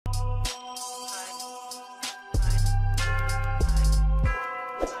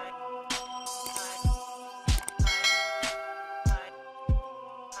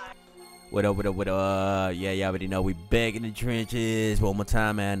What up, what up, what up? Yeah, y'all already know we back in the trenches. One more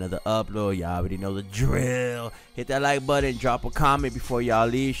time, man. Another upload. Y'all already know the drill. Hit that like button. Drop a comment before y'all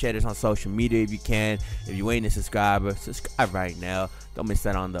leave. Share this on social media if you can. If you ain't a subscriber, subscribe right now. Don't miss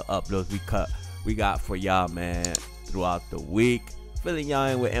out on the uploads we got for y'all, man, throughout the week. Filling y'all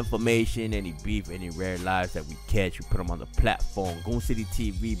in with information, any beef, any rare lives that we catch. We put them on the platform. Goon City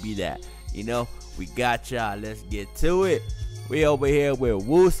TV be that. You know, we got y'all. Let's get to it. We over here with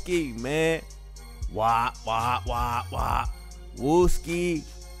Wooski, man. Wah. Wooski.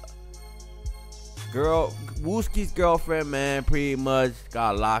 Wooski's girlfriend, man, pretty much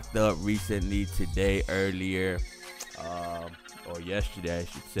got locked up recently earlier. Or yesterday, I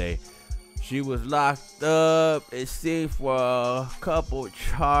should say. She was locked up, it seems, for a couple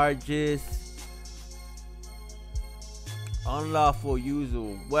charges. Unlawful use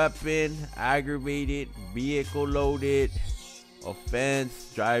of weapon, aggravated, vehicle loaded,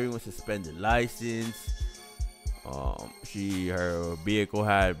 offense, driving with suspended license. Her vehicle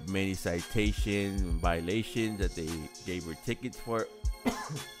had many citations and violations that they gave her tickets for.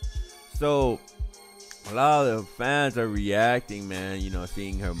 So a lot of the fans are reacting, man, you know,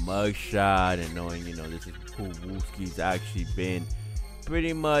 seeing her mugshot and knowing, you know, this is who Wooski's actually been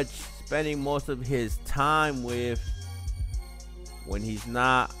pretty much spending most of his time with when he's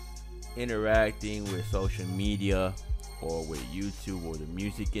not interacting with social media or with YouTube or the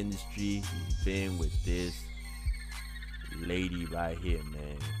music industry. He's been with this lady right here,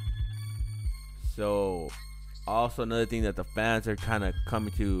 man. So also another thing that the fans are kind of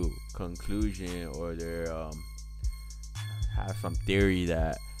coming to conclusion, or they're have some theory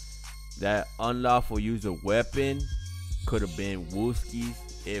that unlawful use of weapon could have been Wooski's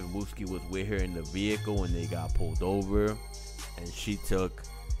if Wooski was with her in the vehicle when they got pulled over and she took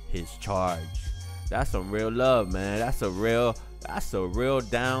his charge. That's some real love, man. That's a real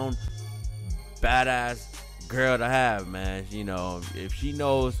down badass girl to have, man. You know, if she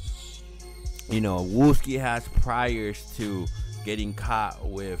knows, you know, Wooski has priors to getting caught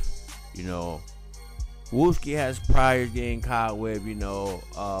with, you know, Wooski has priors getting caught with, you know,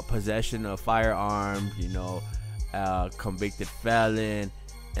 possession of firearms, you know, convicted felon,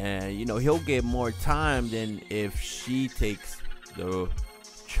 and, you know, he'll get more time than if she takes the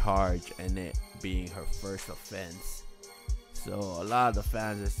charge and it being her first offense. So a lot of the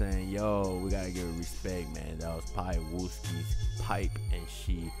fans are saying, yo, we gotta give her respect, man. That was probably Wooski's pipe, and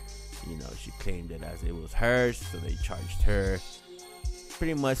she, you know, she claimed it as it was hers, so they charged her,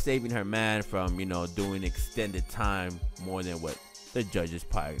 pretty much saving her man from, you know, doing extended time more than what the judge is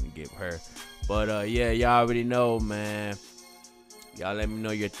probably gonna give her. But yeah, y'all already know, man. Y'all let me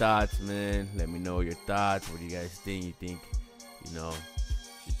know your thoughts, man. Let me know your thoughts. What do you guys think? You think, you know,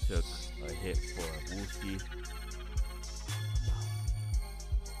 she took a hit for Wooski,